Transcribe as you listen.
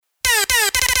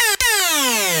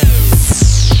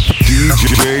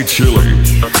DJ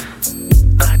Chili.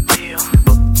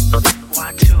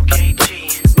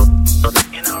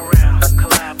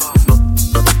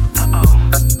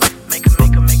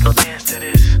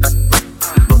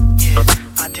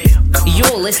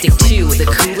 You're listening to the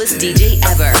coolest DJ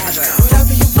ever.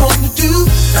 Whatever you wanna do,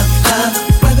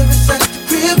 whether it's at the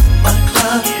crib or the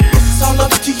club, it's all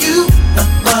up to you.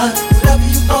 Whatever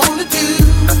you wanna do,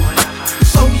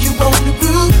 so you wanna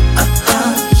groove,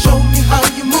 show me how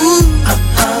you move,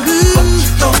 what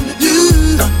you gonna do,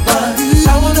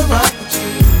 I wanna rock with you.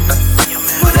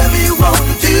 Whatever you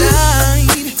wanna do,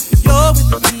 you're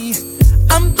with me,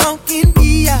 I'm talking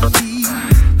VIP.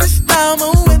 This time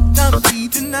I went down to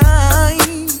tonight.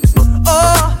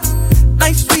 Oh,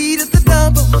 nice sweet as the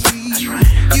double G.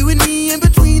 You and me in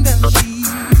between the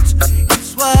sheets.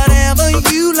 It's whatever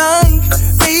you like,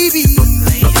 baby.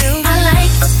 I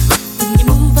like when you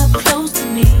move up close to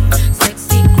me,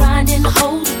 sexy grinding,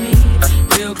 holding me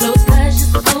real close 'cause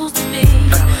you're supposed to be,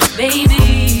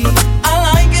 baby. I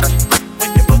like it when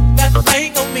you put that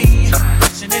thing on me,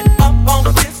 pushing it up on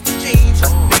the piston jeans,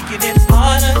 making it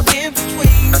harder in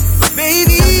between,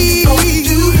 baby.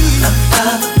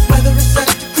 Whether it's at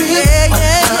the crib,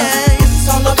 it's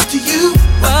all up to you.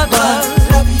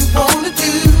 Whatever you wanna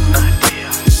do,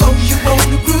 so you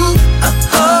wanna groove,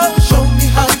 show me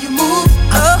how you move,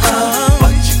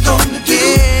 what you gonna do,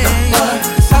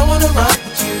 'cause I wanna rock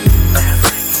with you.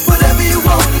 Whatever you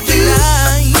wanna do,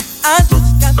 I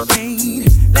just got paid.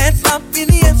 Let's hop in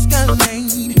the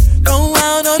Escalade, go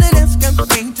out on an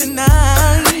Escalade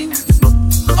tonight.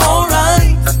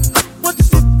 Alright, what if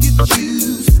you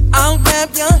choose? I'll grab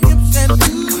your hips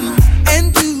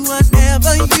and do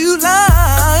whatever you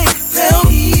like. Tell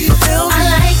me. I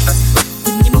like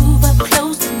when you move up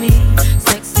close to me,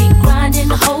 sexy grinding,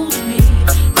 holding me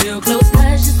real close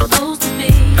 'cause you're supposed to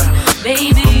be,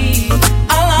 baby.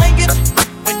 I like it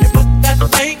when you put that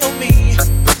thing on me,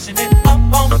 pushing it up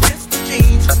on the piston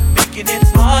jeans, making it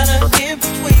harder in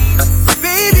between,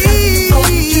 baby.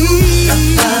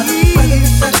 Whether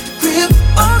it's at the crib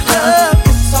or club,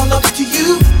 it's all up to you.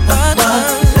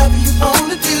 Whatever you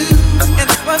wanna do,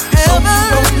 it's whatever you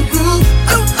wanna groove.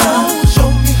 Show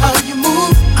me how you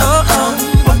move,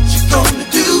 what you gonna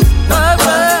do,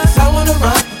 'cause I wanna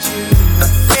rock with you.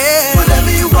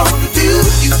 Whatever you wanna do,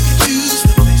 you can choose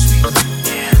the place we go,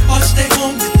 or stay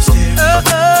home with the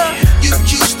stereo. You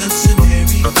choose the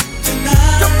scenario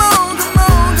tonight. Come on.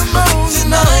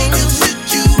 Tonight your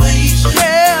situation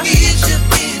is your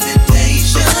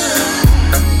invitation.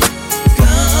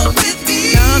 Come with me.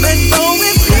 Come and go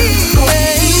with me.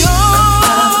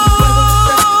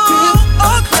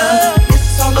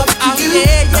 It's all up to you.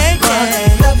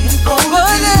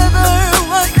 Whatever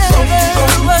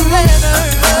you wanna do,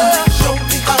 show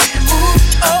me how you move,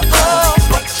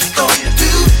 what you gonna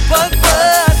do,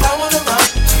 'cause I wanna rock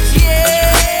with you.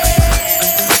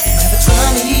 Never try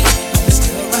me, always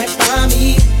still right by me.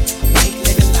 Make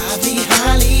living lively,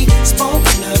 highly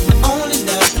spoken of, the only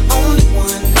love, the only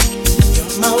one.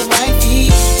 You're my wifey,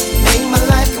 make my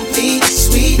life complete,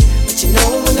 sweet. But you know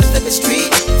when the flip is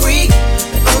street freak,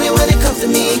 but only when it comes to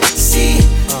me. See,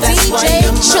 that's why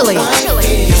you're my Chili.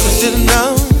 wifey. Yes, I didn't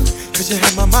know, 'cause you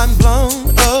had my mind blown.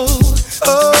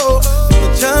 You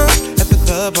jump at the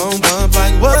club on bump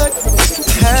like what?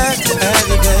 Had you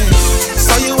been?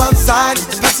 Saw you outside,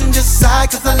 passenger side,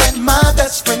 'cause I let my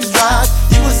best friend drive.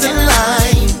 You was in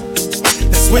line,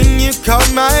 that's when you caught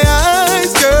my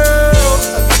eyes, girl.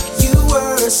 You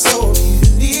were so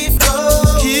beautiful.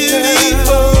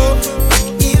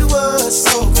 It was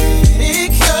so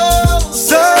critical.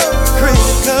 So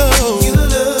critical. You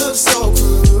look so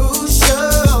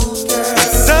crucial, girl.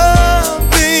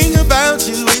 Something about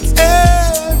you, it's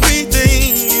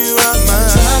everything. You are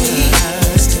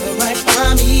mine. Still right by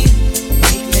me.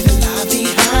 Make living lively,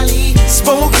 highly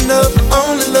spoken of,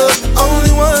 only love,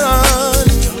 only one.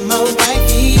 You're my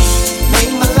wifey,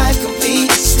 make my life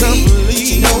complete, sweet. But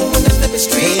you know when the flip is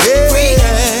street free,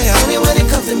 only when it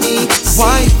comes to me.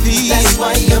 Wifey, that's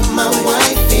why you're my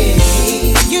wifey.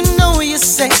 You know you're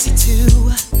sexy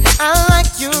too. I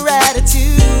like your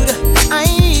attitude. I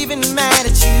ain't even mad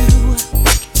at you.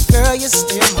 Girl, you're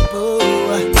still my boo.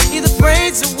 Either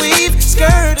braids or weave,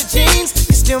 skirt or jeans,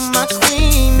 you're still my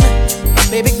queen.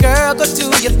 Baby girl, go do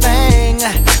your thing.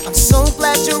 I'm so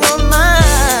glad you're on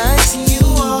my team. You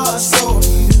are so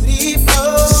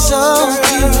beautiful, so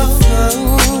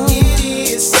beautiful. It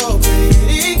is so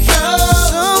critical,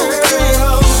 so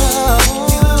critical.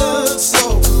 You look so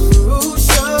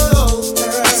crucial,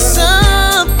 girl.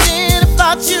 Something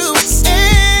about you is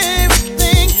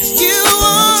everything. You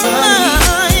are mine.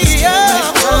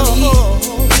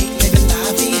 Living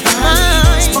life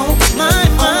behind,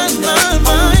 mine.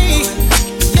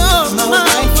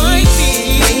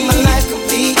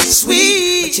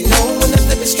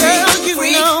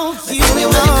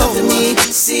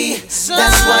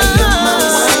 That's why you're my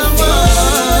wife.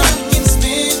 I can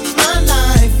spend my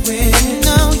life with.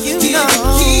 No, you know.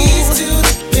 The keys to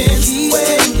the Benz,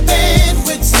 wearing the band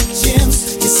with some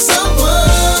gems. You're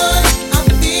someone I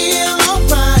feel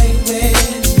alright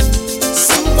with.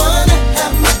 Someone to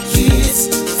have my kids.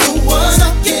 The one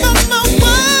I get my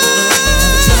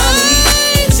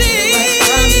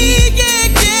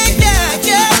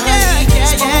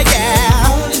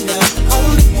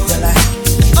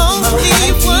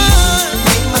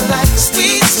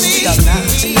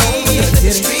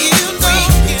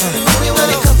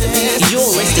You're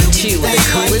listening to the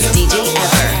coolest DJ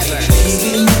ever.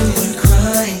 Baby, no one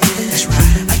crying. That's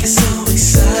right. I get so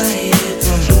excited.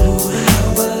 Oh,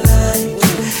 how I like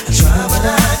it. I try, but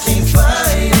I can't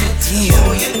fight it.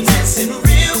 Oh, you're dancing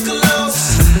real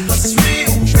close, but it's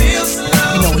real, real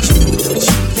slow. You know what you do, don't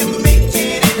you? You're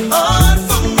making it hard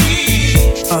for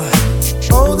me.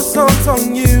 Oh, the song's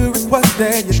on you.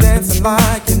 Requested you're dancing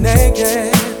like you're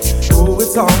naked. Oh,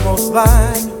 it's almost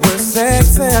like we're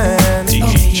sexing.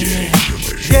 DJ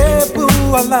Yeah, boo,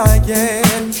 I like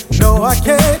it. No, I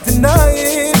can't deny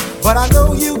it. But I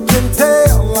know you can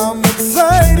tell I'm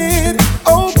excited.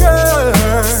 Oh, girl.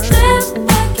 Step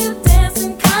back, you're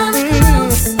dancing kinda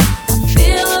close. I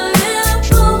feel a little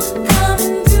pull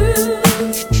coming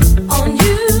through on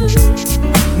you.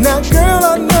 Now, girl,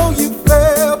 I know you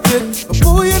felt it. But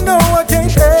boo, you know I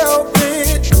can't help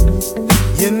it.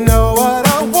 You know what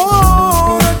I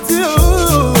wanna do.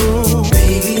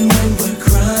 Baby, when we're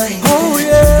crying, Oh,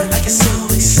 yeah. I get so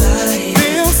excited.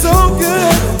 Feels so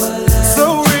good. So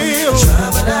real. Try,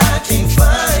 but I can't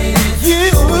fight it. You.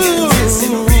 You're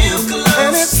dancing real close,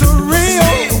 And it's a real.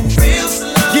 real, real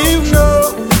slow. You know.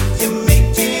 You're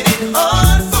making it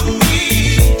hard for me.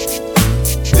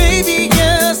 Baby,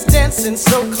 just dancing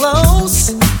so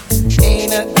close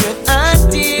ain't a good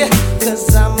idea.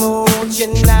 'Cause I'm on you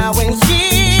now and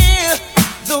here.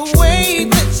 The way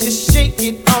that you shake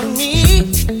it on me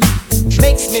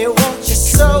makes me want you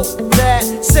so bad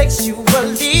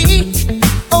sexually.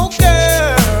 Oh,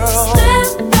 girl. Step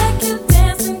back, you're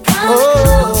dancing kinda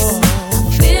close. I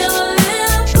feel a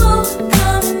little pull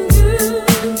coming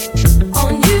through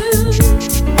on you.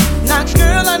 Now,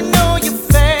 girl, I know you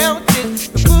felt it.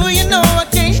 But boo, you know I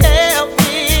can't help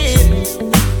it.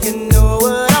 You know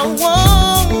what I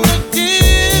wanna do.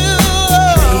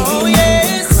 Oh,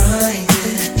 yes. Crying,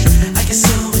 I get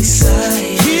so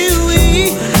excited.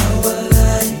 Kiwi. How I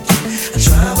like it. I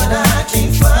try, but I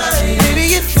can't fight it. Baby,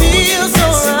 it feels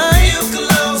alright. Real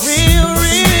close, Real,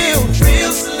 real.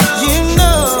 real slow. You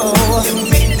know. You're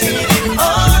making it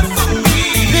hard for me.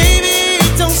 Baby,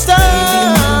 don't stop.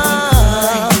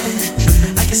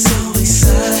 I get so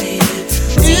excited.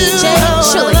 DJ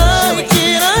Chili.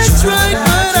 I try,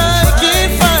 but I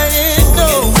can't find it. No.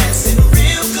 Dancing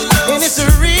real close, And it's a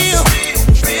real.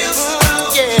 real slow.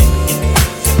 Yeah.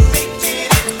 You're making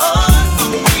it hard for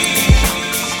me.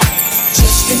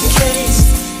 Just in case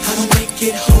I don't make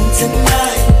it home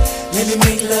tonight, let me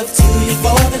make love to you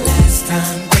for the last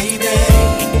time, baby.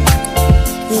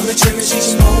 Wanna cherish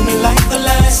each moment like the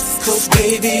last, 'cause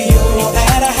baby, you're all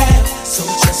that I have. So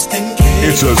just in case.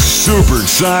 It's a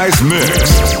super-sized mix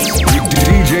with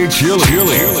DJ Chili.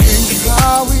 Think of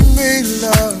how we made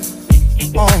love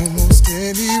almost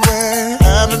anywhere.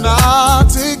 Haven't I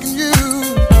taken you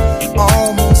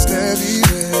almost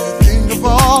everywhere? Think of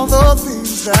all the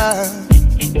things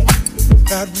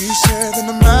that we shared in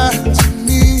the night. To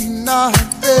me, not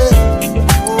there.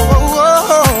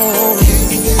 Oh,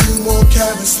 giving you more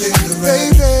carrots than the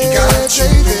baby. Got you,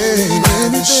 baby.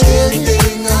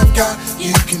 Anything I've got,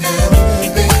 you can have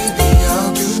it, baby.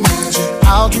 I'll do magic.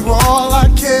 I'll do all I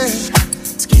can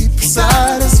to keep you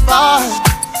satisfied.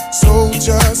 So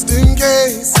just in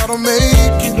case I don't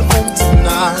make it home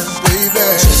tonight, baby.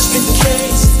 Just in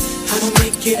case I don't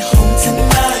make it home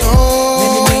tonight, let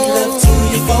me make love to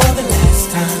you for the last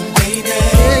time, baby.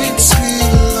 Make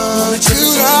sweet love Just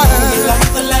tonight. like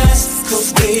the last, 'cause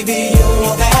baby, you're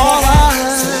all that I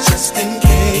have. So just in case.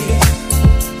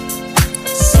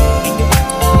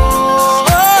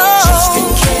 Just in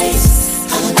case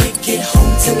I don't make it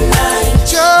home tonight,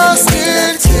 Just let me make in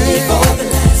love to you for case. the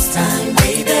last time,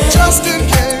 baby. Just in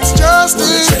case. Just in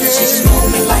Cherish each case.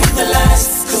 moment like the last,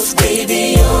 'cause baby,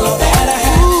 you're all that I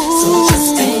have. So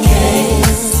just in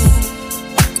case.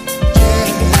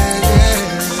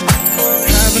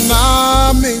 Haven't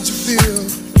I made you feel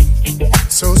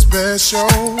so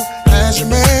special? As your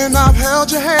man, I've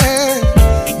held your hand,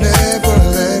 never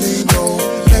letting go.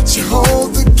 Let you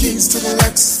hold the keys to the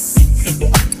Lex.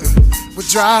 We're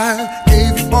drive,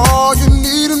 gave you all you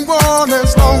need and want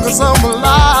as long as I'm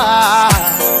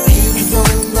alive. Even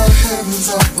from the heavens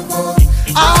up above,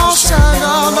 I'll shine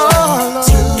all over.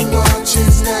 Too much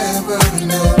is never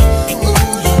enough. Ooh,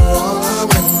 you're all I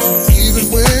want. Even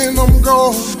when I'm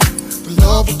gone, the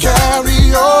love will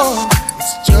carry on.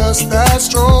 It's just that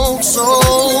strong, so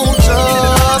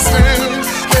just in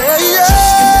case.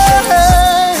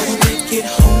 I'll make it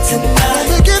home tonight.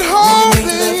 Make it home, make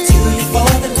love to you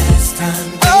for the last time.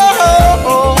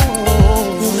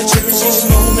 Gonna cherish this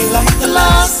moment like the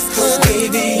last. 'Cause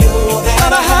baby, you're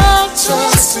that I have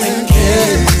just in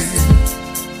case.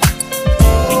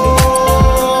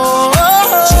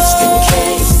 Just in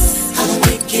case I don't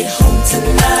make it home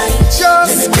tonight.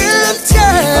 Just in case.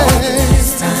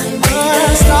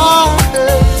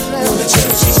 Gonna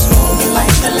cherish this moment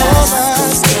like the last.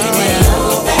 'Cause baby,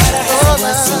 you're that I have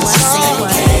just in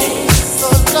case.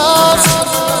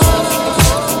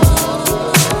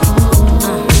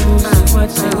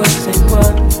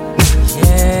 What?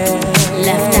 Yeah.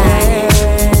 Left Eye,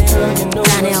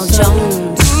 Donnell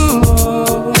Jones.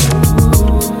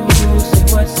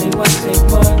 Say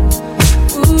what?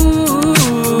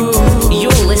 Ooh.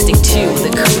 You're listening to the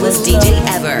coolest DJ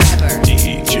ever.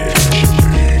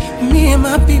 Me and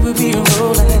my people be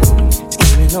rolling,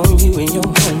 scheming on you and your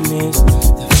homies.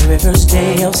 The very first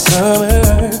day of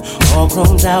summer, all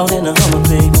grown out in a Hummer,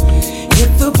 baby.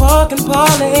 Hit the park and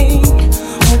parlay.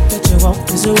 Hope that you walk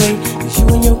this away. 'Cause you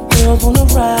and your girl wanna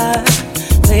ride,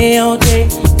 play all day,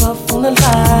 puff on the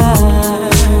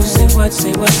line. Say what?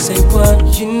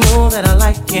 You know that I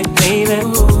like it, baby.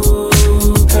 Ooh,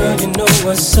 girl, you know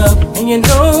what's up, and you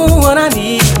know what I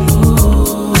need.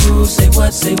 Ooh, say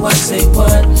what?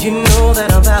 You know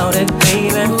that I'm about it,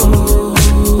 baby. Ooh,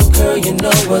 girl, you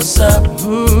know what's up.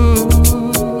 I'm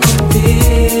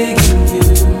digging you,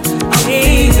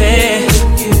 baby.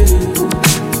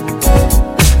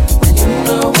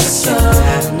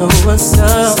 I know what's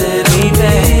up, said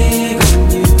baby. I'm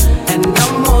you, and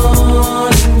I'm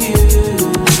wanting you.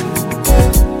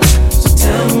 So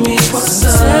tell me what's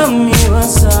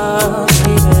up,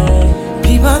 baby.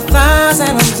 Peep my thighs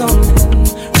and I'm zoning.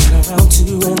 Run around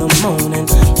 2 in the morning,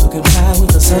 looking fly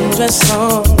with a sundress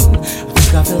on. I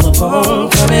think I feel a bone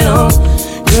coming on.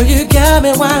 Girl, you got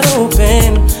me wide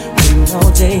open, waiting all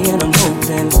day and I'm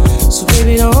hoping. So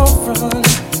baby, don't front.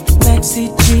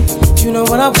 Backseat Jeep, you know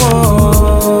what I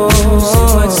want.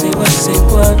 Say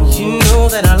what? You know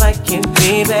that I like it,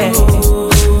 baby. Ooh,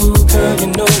 girl, you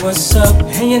know what's up,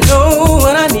 and you know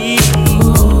what I need.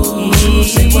 Ooh,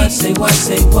 say what?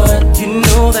 You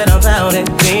know that I'm about it,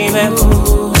 baby.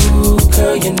 Ooh,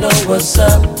 girl, you know what's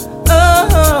up.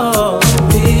 Oh,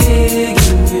 digging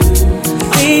you,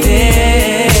 baby.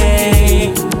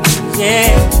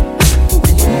 Yeah,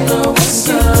 you know what's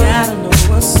up. Gotta know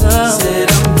what's up. Said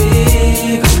I'm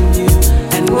big on you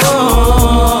and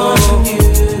want you.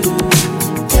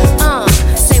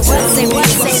 Say what?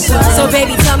 So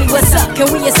baby, tell me what's up.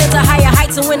 Can we ascend to higher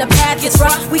heights, and when the path gets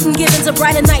rough, we can give into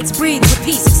brighter nights. Breathe with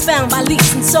peace, expound by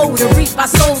leaps and soul to reap our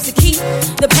souls to keep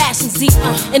the passions deep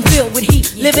and filled with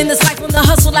heat. Living this life on the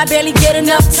hustle, I barely get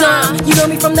enough time. You know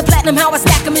me from the platinum, how I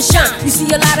stack 'em and shine. You see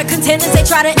a lot of contenders, they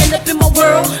try to end up in my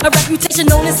world. A reputation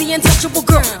known as the untouchable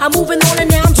girl. I'm moving on and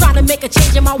now I'm trying to make a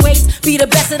change in my ways. Be the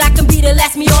best that I can be to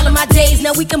last me all of my days.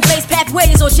 Now we can blaze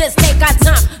pathways or just take our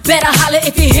time. Better holler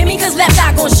if you hear me, 'cause left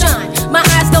eye gon' shine. My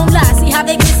eyes don't lie, see how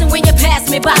they glisten when you pass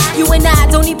me by. You and I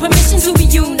don't need permission to be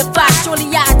unified. Surely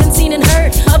I've been seen and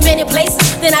heard of many places.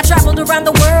 Then I traveled around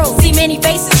the world, see many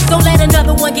faces. Don't let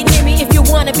another one get near me if you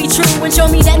wanna be true, and show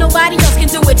me that nobody else can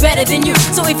do it better than you.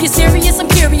 So if you're serious, I'm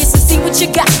curious to see what you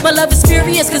got. My love is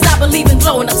furious, 'cause I believe in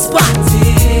blowing up spots.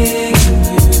 Digging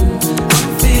you, I'm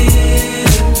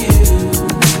feeling you.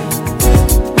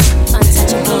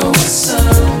 Untouchable. What's up?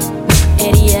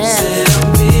 Eddie F. Said I'm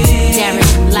big Darren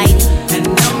Lighty. and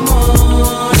I'm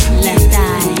on Left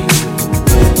Eye,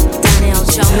 Donnell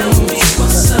Jones.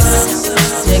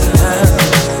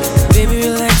 Baby,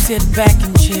 relax, sit back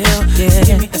and chill. Yeah.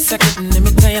 Give me a second and let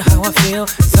me tell you how I feel.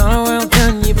 It's all around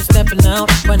town, you've been stepping out,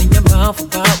 running your mouth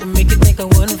about what make you think I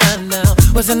wouldn't find out.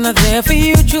 Wasn't I there for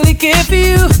you, truly cared for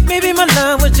you? Maybe my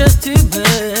love was just too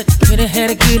much. Could've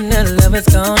had a good night, love is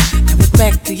gone. Now it's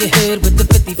back to your head with the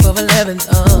 5411s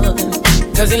on.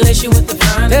 'Cause he laced you with the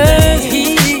fine thing. Does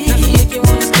he make you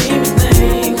wanna scream his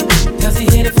name? Does he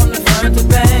hit it from the front to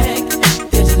back?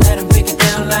 Did you let him break it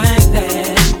down like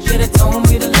that? Should've told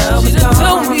me the love was gone.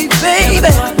 Told me, baby.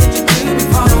 Never thought that you could be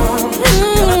wrong.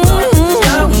 Never thought that the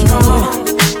love was strong.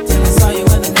 Till I saw you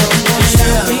in the no more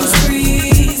shopping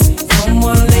sprees, no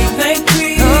more late night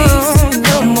creeps,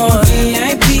 no more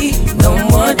VIP, no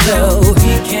more dough.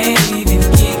 He can't even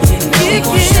kick it. No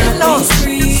more shopping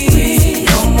sprees,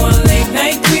 no more late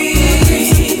night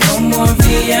creeps, no more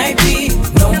VIP.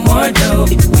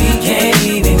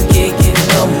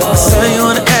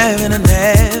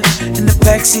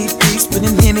 backseat piece,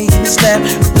 putting Henny in his lap.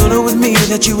 Thought it was me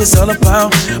that you was all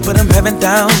about, but I'm having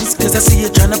downs, cause I see you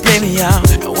trying to play me out.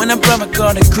 And when I brought my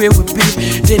car to crib with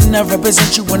beef, didn't I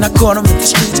represent you when I caught him in the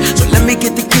streets? So let me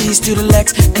get the keys to the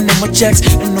Lex, and then my checks,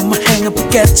 and then my hang up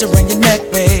baguettes around your neck,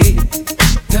 babe.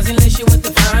 Does he lace you with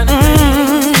the fine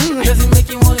thing? Does he make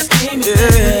you wanna scream it?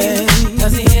 Yeah.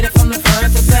 Does he hit it from the front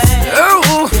to back?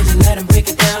 Oh. Did you let him break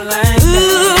it down like that?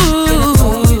 Then I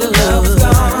told you the love was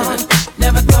gone.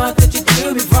 Never thought that you'd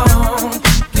do me wrong.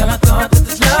 Girl, I thought that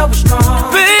this love was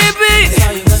strong. Baby,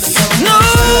 no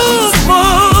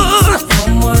more. No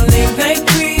more late night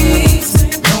creeps.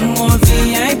 No more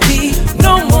VIP.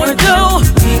 No more dough.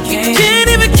 We can't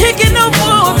even kick it no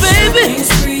more, baby.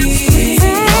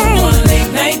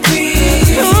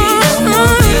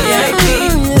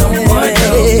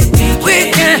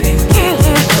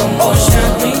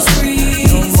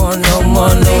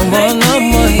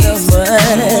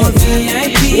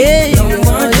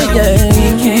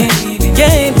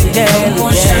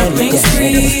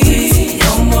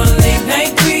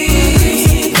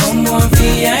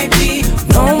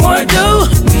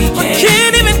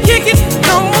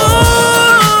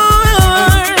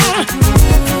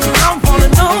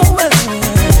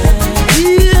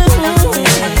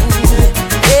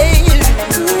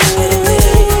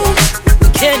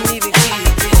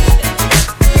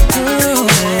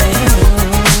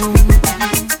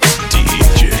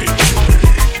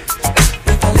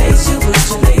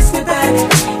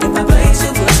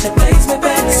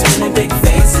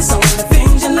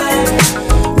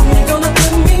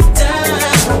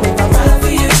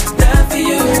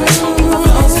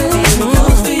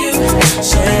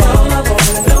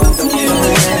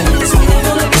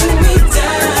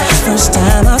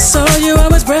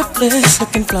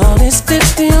 Looking flawless,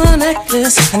 50 on a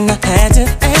necklace. And I had to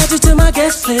add you to my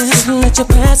guest list. Let you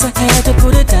pass, I had to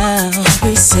put it down.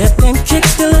 We sipped and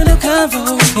kicked a little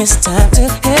convo. It's time to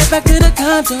head back to the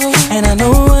condo. And I know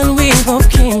what we both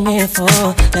came here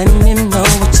for. Let me know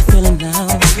what you're feeling now.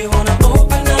 You wanna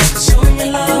open up, show me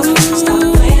love. Stop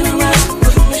playing around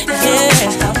with me down.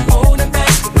 Yeah. Stop holding back,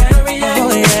 carry out.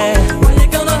 Oh yeah. When you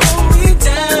gonna hold me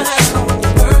down?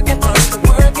 Working, working,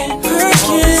 working.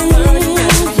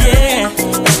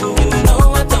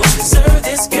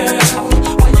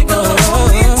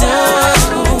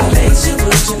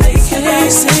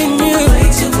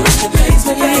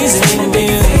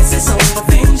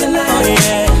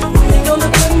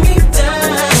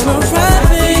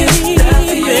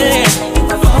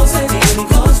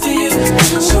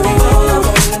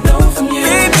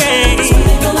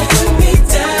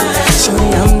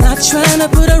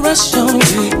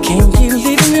 Can't keep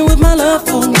leaving me with my love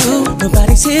for you.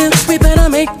 Nobody's here, we better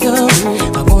make go.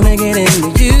 I wanna get into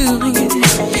you.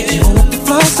 You want up the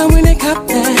floor, so when they cop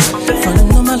that.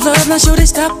 Running on my love, not sure they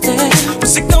stop that.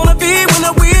 What's it gonna be when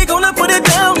are we gonna put it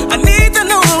down? I need to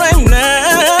know right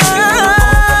now.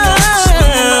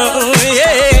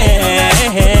 Yeah.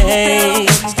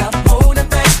 Stop holding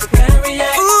back the carry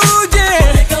out. Ooh,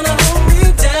 yeah. They're gonna hold me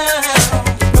down.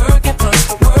 Working,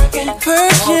 working, working.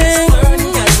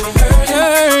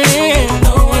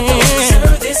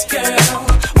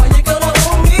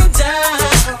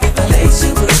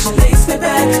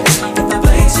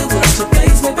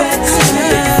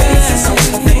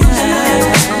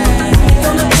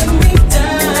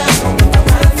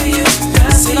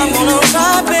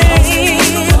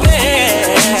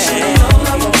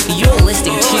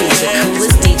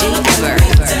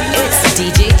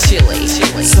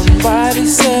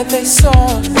 They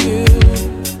saw you,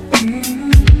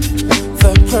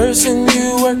 the person you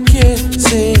were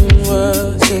kissing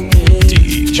was a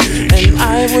kid, and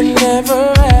I would never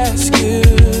ask you.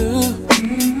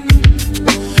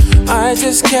 I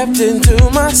just kept it to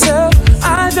myself.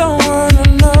 I don't wanna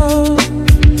know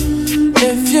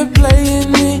if you're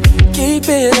playing me. Keep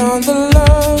it on the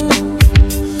low,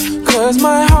 'cause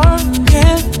my heart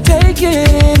can't take it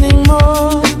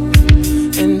anymore.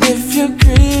 And if you're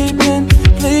creeping,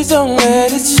 please don't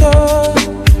let it show.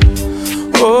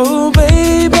 Oh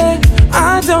baby,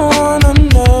 I don't wanna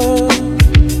know.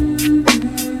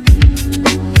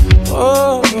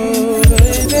 Oh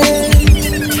baby,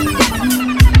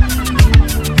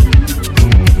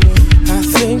 I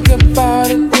think about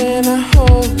it when I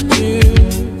hold you.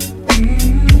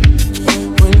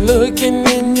 When looking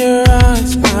in your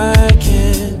eyes, I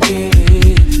can't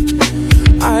believe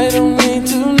I don't need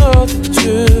to know the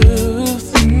truth.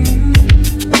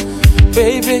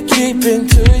 Baby, keep it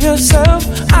to yourself.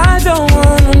 I don't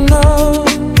wanna know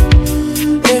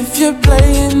if you're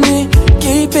playing me.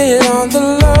 Keep it on the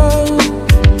low,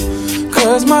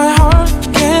 'cause my heart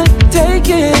can't take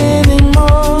it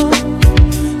anymore.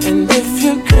 And if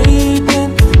you're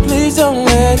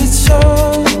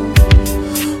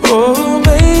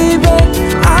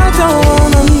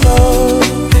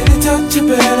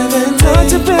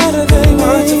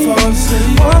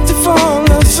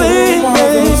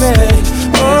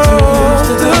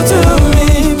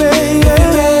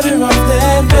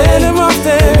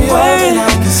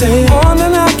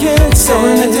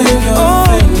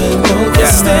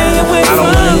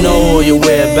your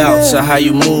whereabouts or how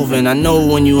you moving. I know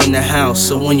when you in the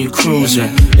house or when you cruising.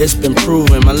 It's been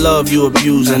proven, my love you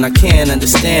abusing. I can't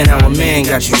understand how a man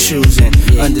got you choosing.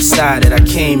 Undecided, I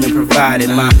came and provided.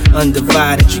 My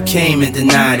undivided, you came and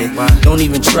denied it. Don't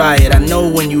even try it, I know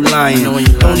when you lying.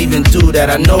 Don't even do that,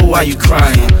 I know why you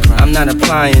crying. I'm not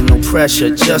applying no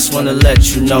pressure, just wanna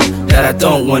let you know that I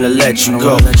don't wanna let you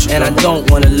go. And I don't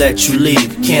wanna let you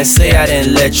leave. Can't say I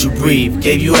didn't let you breathe.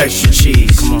 Gave you extra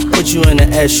cheese, put you in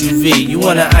an SUV. You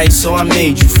wanna ice, so I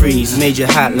made you freeze. Made you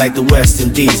hot like the West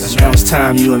Indies. Now it's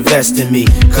time you invest in me,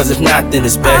 cause if not, then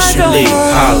it's best you leave.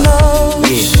 Holla,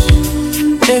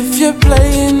 yeah. If you're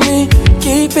playing me,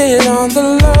 keep it on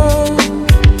the low,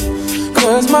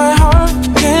 cause my heart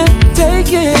can't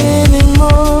take it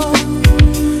anymore.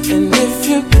 And if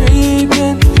you're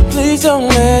creeping, please don't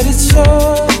let it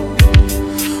show.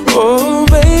 Oh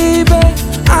baby,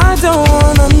 I don't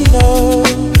wanna know.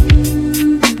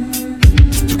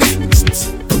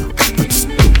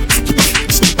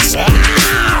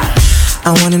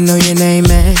 I wanna know your name,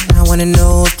 man. I wanna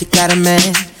know if you got a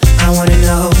man.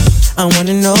 I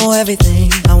wanna know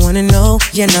everything. I wanna know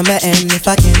your number and if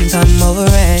I can come over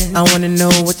and I wanna know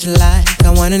what you like.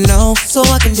 I wanna know so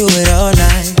I can do it all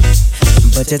night.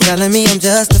 But you're telling me I'm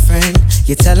just a friend.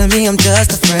 You're telling me I'm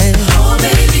just a friend. Oh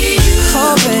baby, you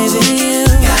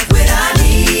got what I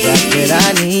need. Got what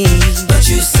I need. But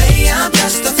you say I'm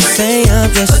just a friend. Say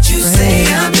I'm just but a you friend.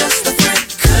 say I'm just a friend.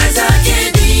 Cause I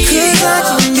can be your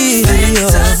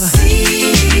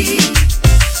fantasy.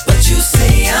 But you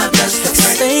say I'm just a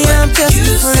friend. Say I'm just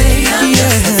a friend.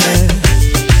 Yeah.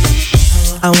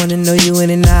 I wanna know you in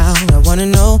and out. I wanna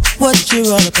know what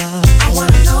you're all about.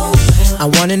 I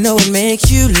wanna know what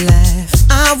makes you laugh.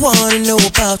 I wanna know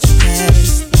about your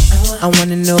past. I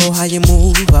wanna know how you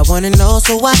move. I wanna know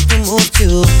so I can move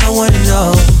too. I wanna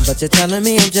know, but you're telling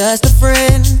me I'm just a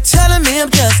friend. Telling me I'm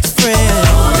just a friend.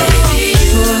 Oh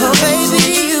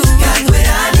baby, you got what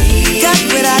I need. Got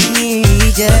what I need,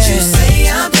 yeah. But you say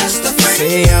I'm just a friend.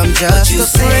 Say I'm just but you a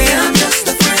friend. Say I'm just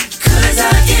a friend. Cause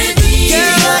I can be Girl,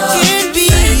 I can be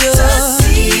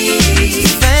fantasy.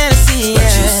 Fantasy, yeah. But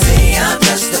you say I'm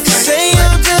just a friend. Say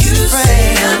I'm just a friend.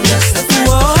 Say I'm just a friend.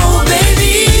 Whoa,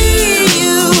 baby,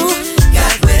 you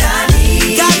got what I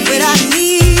need. Got what I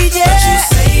need, yeah. But you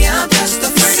say I'm just a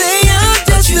friend. Say I'm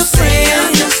just a friend.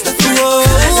 I'm just a friend. Whoa.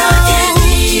 Cause I can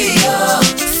be your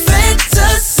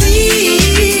fantasy.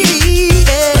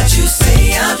 Yeah. But you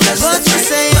say I'm just a friend. But you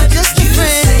say I'm just a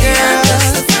friend, girl.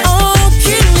 Oh,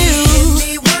 can you give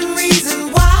me one reason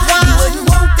why you wouldn't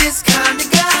want this kind of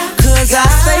guy? Cause I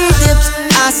stay dipped,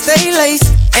 I stay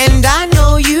laced, and I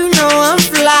know you know I'm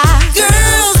fly.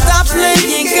 Girl, stop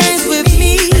playing games with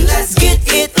me. Let's get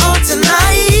it on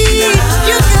tonight.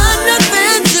 You got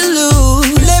nothing to lose.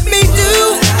 Let me do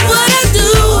what I do,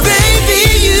 baby.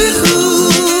 You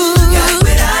got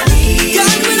what I need.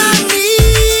 Got what I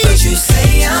need. But you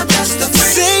say I'm just a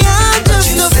friend. Say I'm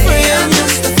just a friend.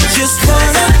 Just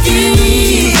wanna be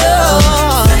your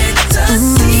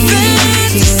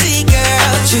fantasy,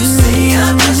 girl. But you say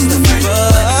I'm just a friend.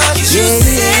 But you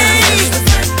say I'm just a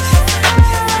friend.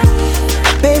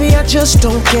 baby, I just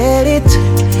don't get it.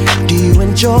 Do you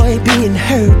enjoy being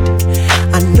hurt?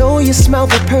 I know you smell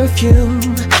the perfume,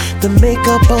 the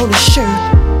makeup on his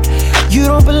shirt. You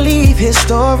don't believe his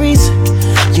stories.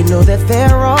 You know that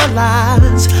there are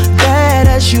lies. Bad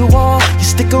as you are, you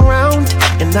stick around,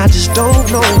 and I just don't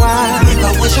know why. If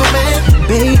I was your man,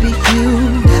 Baby,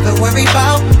 you never worry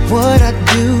about what I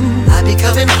do. I be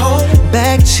coming home.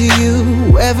 Back to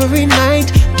you every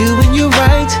night, doing you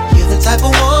right. You're the type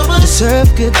of woman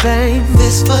Deserve good things,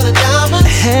 fist full of a diamonds.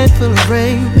 handful of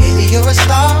rain. Baby, you're a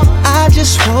star. I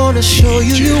just wanna show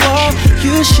you you are.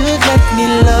 You should let me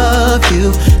love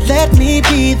you. Let me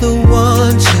be the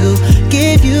one to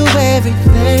give you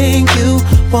everything you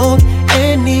want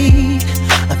and need.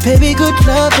 A baby, good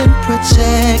love and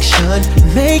protection.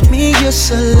 Make me your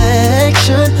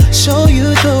selection. Show you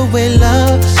the way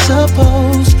love's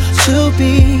supposed to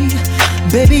be.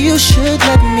 Baby, you should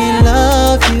let me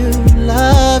love you,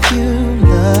 love you,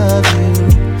 love you,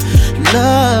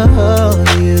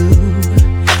 love you.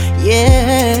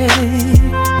 Yeah.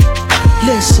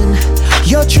 Listen,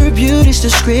 your true beauty's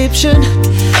description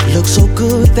looks so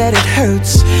good that it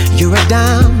hurts. You're a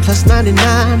dime plus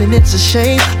 99 and it's a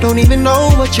shame. Don't even know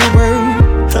what you're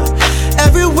worth.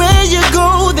 Everywhere you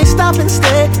go, they stop and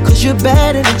stare, cause you're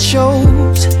bad and it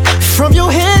shows. From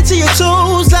your head to your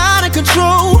toes, out of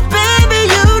control. Baby,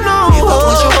 you know. If I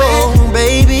was your man,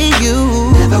 baby,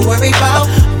 you never worry about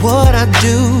what I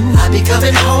do. I be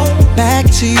coming home. Back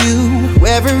to you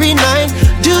every night,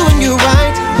 doing you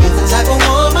right. You're the type of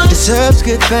woman Deserves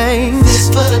good things,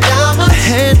 fist full of a diamonds.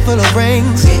 handful full of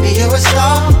rings. Baby, you're a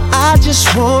star. I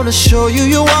just wanna show you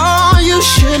you are. You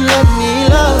should let me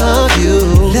love you.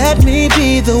 Let me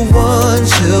be the one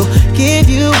to give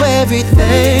you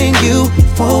everything you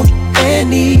want and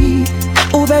need.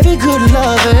 Oh baby, good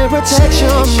love and protection.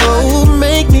 Oh,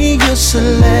 make me your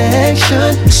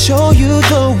selection. Show you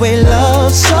the way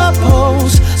love's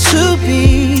supposed to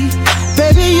be.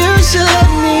 Baby, you should let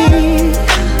me.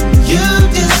 You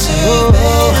deserve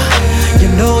better. You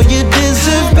know you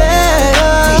deserve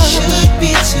better. We should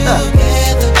be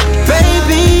together,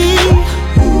 baby.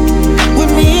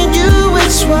 With me and you,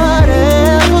 it's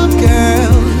whatever,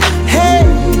 girl. Hey,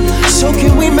 so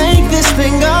can we make this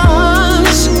thing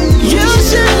ours? You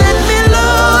should let me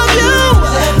love you.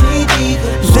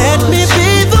 Let me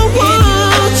be the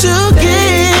one to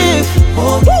give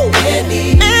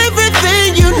everything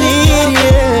you need.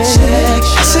 Yeah.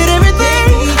 Said everything.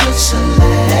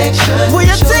 Will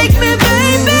you take me,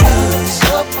 baby?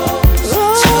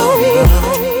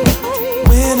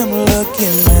 When I'm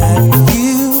looking at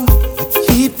you, I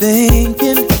keep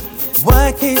thinking, why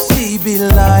can't she be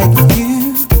like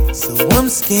you? So I'm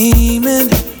scheming,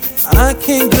 I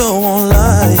can't go on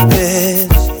like this,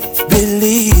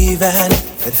 believing that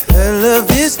her love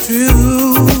is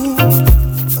true.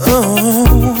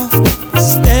 Oh,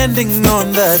 standing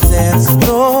on the dance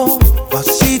floor while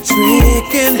she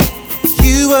tricking.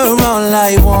 You are all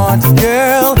I want,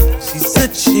 girl. She's a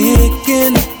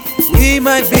chicken. We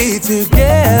might be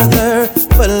together,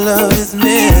 but love is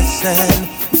missing.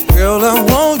 Girl, I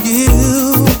want you.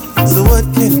 So what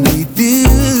can we do?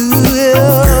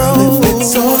 Girl, if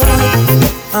it's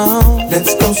alright,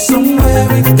 let's go somewhere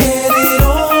and get it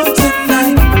on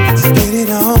tonight. Let's get it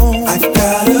on. I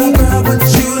got a girl, but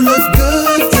you look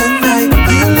good tonight.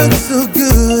 You look so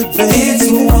good, baby. It's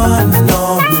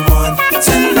one-on-one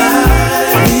tonight.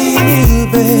 Me and you,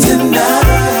 baby.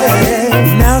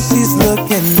 Tonight. Now she's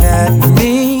looking at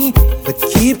me, but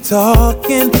keep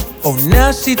talking. Oh,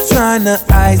 now she tryna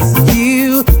ice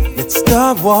you. Let's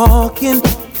start walking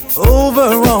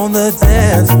over on the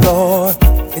dance floor.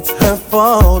 It's her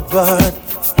fault, but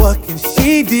what can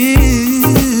she do?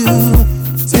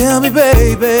 Tell me,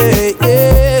 baby,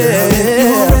 yeah. Girl, if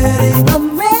you're ready, I'm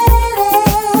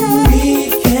ready. We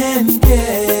can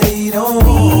get it on.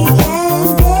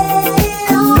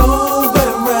 I know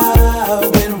where I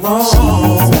went wrong.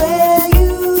 She's where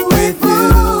you with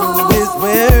belong. You is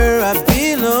where I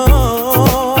belong.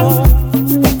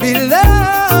 Below,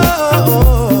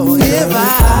 if I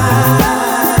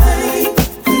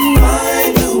could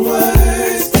find the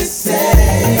words to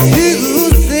say, you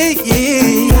say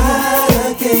it. Gotta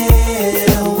get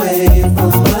away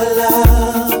from a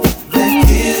love that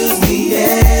kills me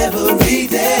every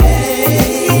day.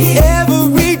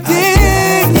 Every day,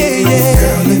 yeah.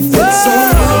 Girl, if it's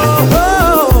alright,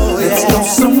 let's go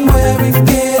somewhere and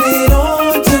get it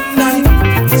on tonight.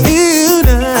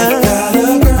 Tonight. I got a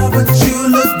girl, but you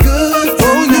look good tonight.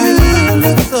 Oh, you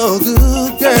look so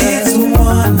good, girl. It's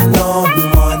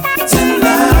one-on-one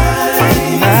tonight.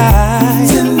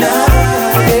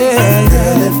 Tonight, yeah.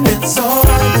 Girl, if it's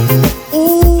alright,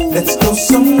 ooh, let's go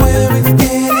somewhere and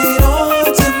get it on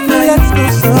tonight. Let's go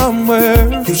somewhere.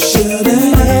 You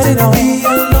shouldn't have to be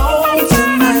alone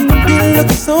tonight. You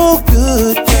look so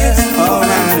good, girl.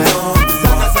 Alright.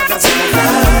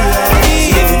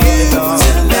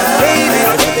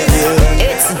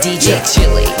 It's DJ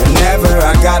Chili. Whenever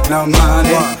I got no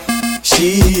money,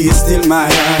 she is still my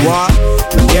honey.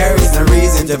 And there is no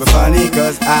reason to be funny,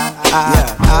 cause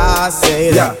I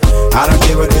say that. I don't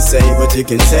care what you say, but you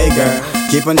can say, girl.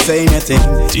 Keep on saying your thing,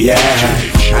 yeah.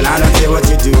 And I don't care what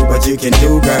you do, but you can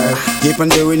do, girl. Keep on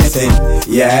doing your thing,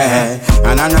 yeah.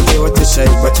 And I don't care what you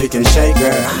shake, but you can shake,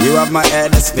 girl. You have my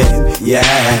head to spin, yeah.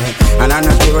 And I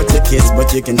don't care what you kiss,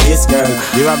 but you can kiss, girl.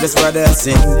 You have this brother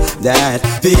sing that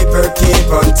people keep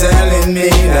on telling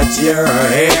me that you're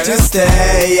here to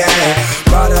stay, yeah.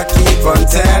 But I keep on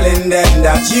telling them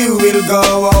that you will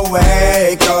go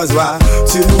away. Cause why?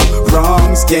 Two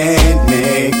wrongs can't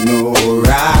make no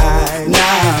right.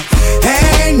 Now,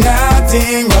 ain't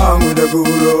nothing wrong with a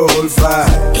good old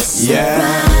fight. It's yeah.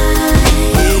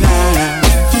 alright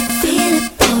if you feel it,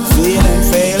 boy. Feeling.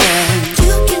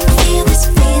 You can feel this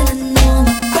feeling all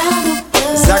around the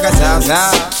world. Zaga, zaga,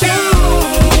 zaga. It's okay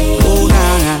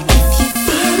if you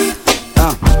feel it.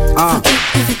 Forget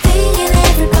everything and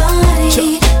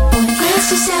everybody. Boy, let's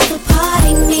just have a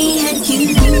party, me and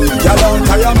you. Y'all don't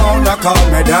tell your mom to call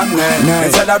me down there.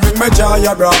 Instead of bring me joy,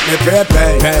 you brought me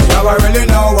pain. Now I really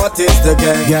know what is the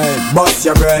game. Bust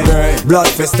your brain, blood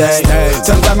for stay.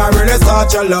 Sometimes I really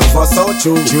thought your love was so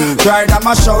true. Cried on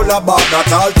my shoulder, but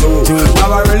that all too.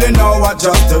 Now I really know what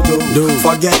just to do.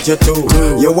 Forget you too.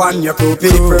 You and your crew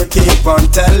people keep on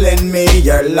telling me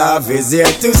your love is here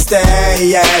to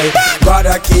stay. But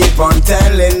I keep on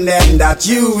telling them that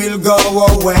you will go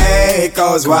away.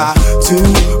 Cause why? Two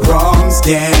wrongs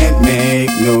can't make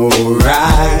no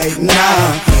right now.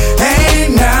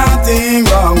 Ain't nothing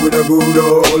wrong with a good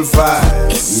old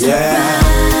fight. It's alright.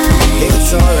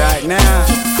 It's alright now.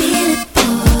 You feel it,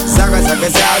 boy. Zaga, zaga,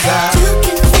 zaga. You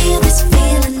can feel this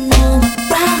feeling all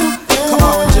around the world. Come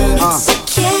on, Jill. It's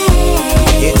okay.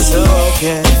 It's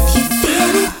okay. If you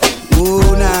feel it,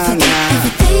 ooh, nah, nah.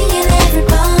 everything and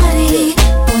everybody.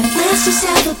 Boy, let's just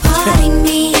have a party,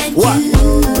 me and what?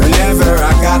 you. Whenever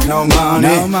I got no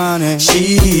money,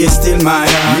 she is still my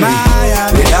honey.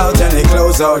 Without any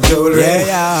clothes or jewelry,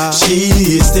 she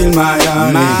is still my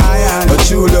honey. But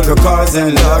you look the cars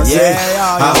and luxury,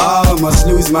 I almost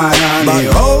lose my honey.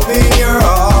 Open your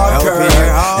heart, girl,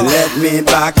 and let me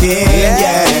back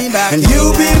in, And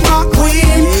you be my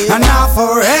queen, and I'll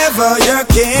forever your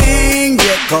king.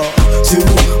 Two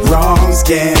wrongs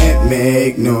can't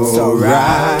make no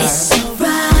right. It's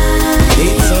alright.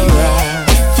 It's alright.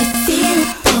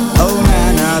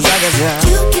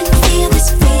 You can feel this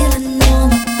feeling all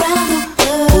around the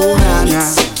world. Ooh, nah, nah.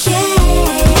 It's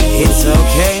okay. It's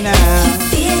okay now. You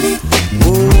feel it.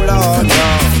 Ooh, Lord,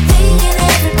 Lord. Everything and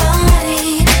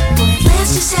everybody. Boy,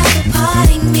 let's just have a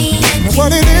party, me and you.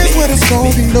 What it is, what it's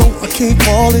gonna be, no, I can't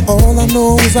call it. All I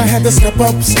know is I had to step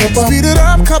up. Speed it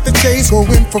up, cut the chase, go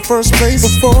in for first place.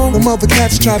 Before the mother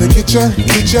cats try to get ya.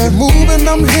 Moving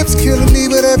them hips, killing me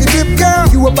with every dip, girl.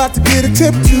 You about to get a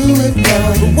tip to it,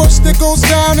 girl. The worst that goes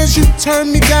down is you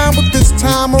turn me down, but this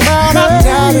time around I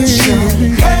doubt it.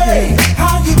 Hey,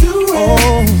 how you doing?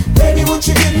 Oh, Baby, what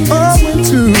you getting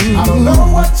into? I don't know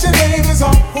what your name is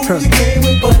or who you came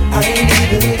with, but I ain't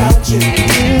leaving without you.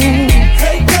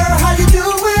 Hey girl, how you doing?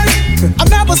 I've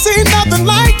never seen nothing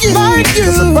like you.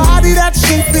 Cause a body that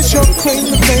shape is your claim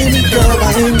to fame. And girl,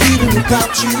 I ain't leaving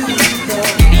without you.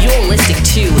 You're listening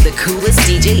to the coolest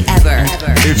DJ ever.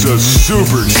 It's a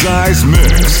super-sized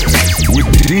mix with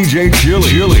DJ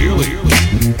Chili.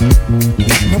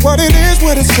 Now what it is,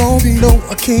 what it's gonna be, no,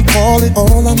 I can't call it.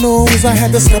 All I know is I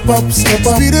had to step up.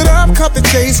 Speed it up, cut the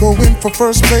chase, go in for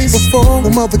first place. Before the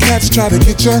mother cats try to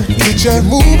get ya.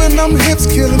 Moving them hips,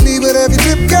 killing me with every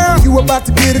dip, girl. You about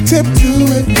to get a tip to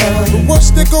it, girl. The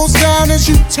worst that goes down is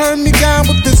you turn me down,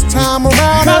 but this time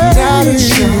around I doubt it.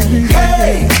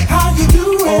 Hey, how you doing?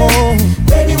 Oh,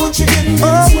 baby, what you getting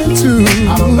into?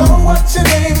 I don't know what your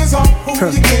name is or who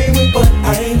you came with, but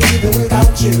I ain't leaving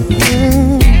without you.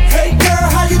 Hey girl,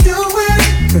 how you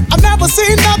doing? I've never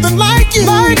seen nothing like you.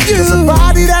 Cause a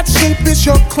body that shape is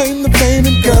your claim to fame.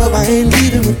 And girl, I ain't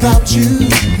leaving without you,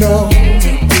 no.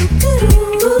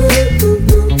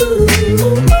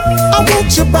 I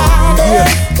want your body,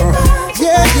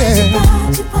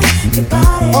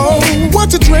 Oh,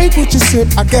 what you drink, what you sip,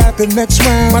 I got the next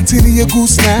round. My titty a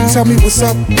goose now, tell me what's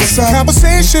up.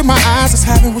 Conversation my eyes is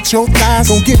having with your thighs.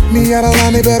 Don't get me out of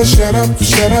line, they better shut up.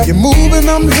 You're moving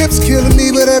them hips, killing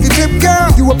me with every tip,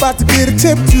 girl. You about to get a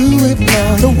tip to it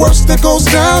now. The worst that goes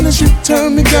down is you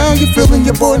turn me down. You're feeling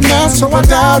your boy now, so I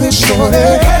doubt it, shorty.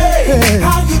 Hey,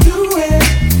 how you doing?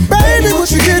 Baby,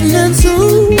 what you getting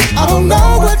into? I don't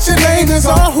know what your name is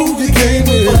or who you came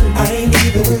with, but I ain't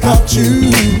leaving without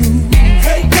you.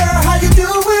 Hey girl, how you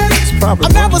doing?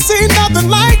 I've never seen nothing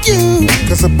like you.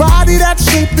 Cause a body that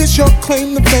shape is your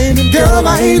claim to fame. And girl,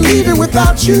 I ain't leaving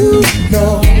without you,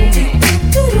 no.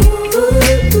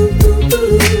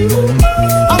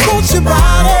 I want your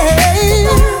body.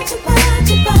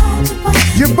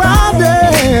 Your body.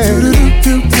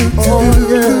 Oh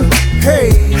yeah.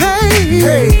 Hey, hey,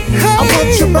 hey, I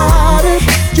want your body,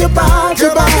 your body,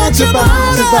 your body, your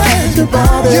body, your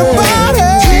body, your body.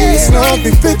 Please love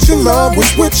me, fit your love, was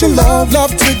with your love.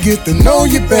 Love to get to know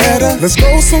you better. Let's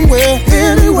go somewhere,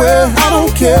 anywhere, I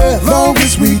don't care. Long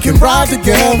as we can ride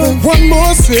together. One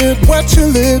more sip, wet your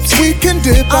lips, we can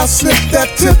dip. I slip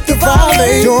that tip to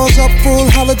violate. Yours up full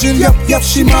halogen, yep,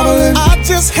 she modeling. I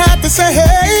just had to say,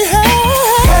 hey, hey,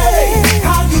 hey,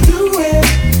 how you doing?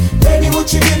 Baby,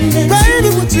 what you getting into? Baby,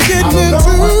 what you getting into? I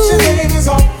don't know what your name is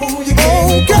or who you came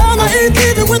with. Girl, I ain't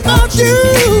leaving without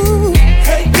you.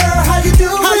 Hey girl, how you doing?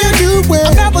 How you doing?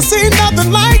 I've never seen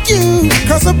nothing like you.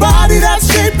 Cause a body that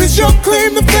shape is your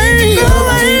claim to fame. Girl,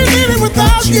 I ain't leaving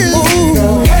without you.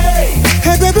 Hey,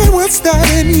 hey baby, what's what's that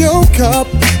in your cup?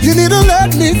 You need to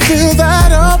let me fill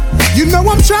that up. You know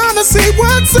I'm trying to see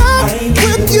what's up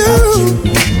with you.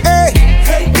 Hey,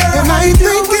 and I ain't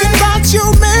thinking about you,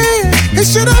 man. He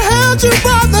should have held you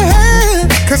by the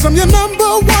hand. Cause I'm your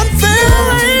number one fan.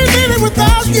 I ain't in it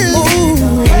without you.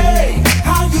 Hey,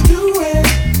 how you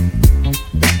doing?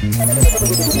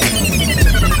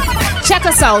 Check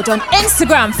us out on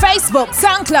Instagram, Facebook,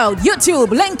 SoundCloud, YouTube,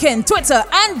 LinkedIn, Twitter,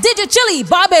 and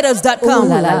DigiChiliBarbados.com. Ooh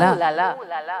la la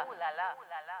la.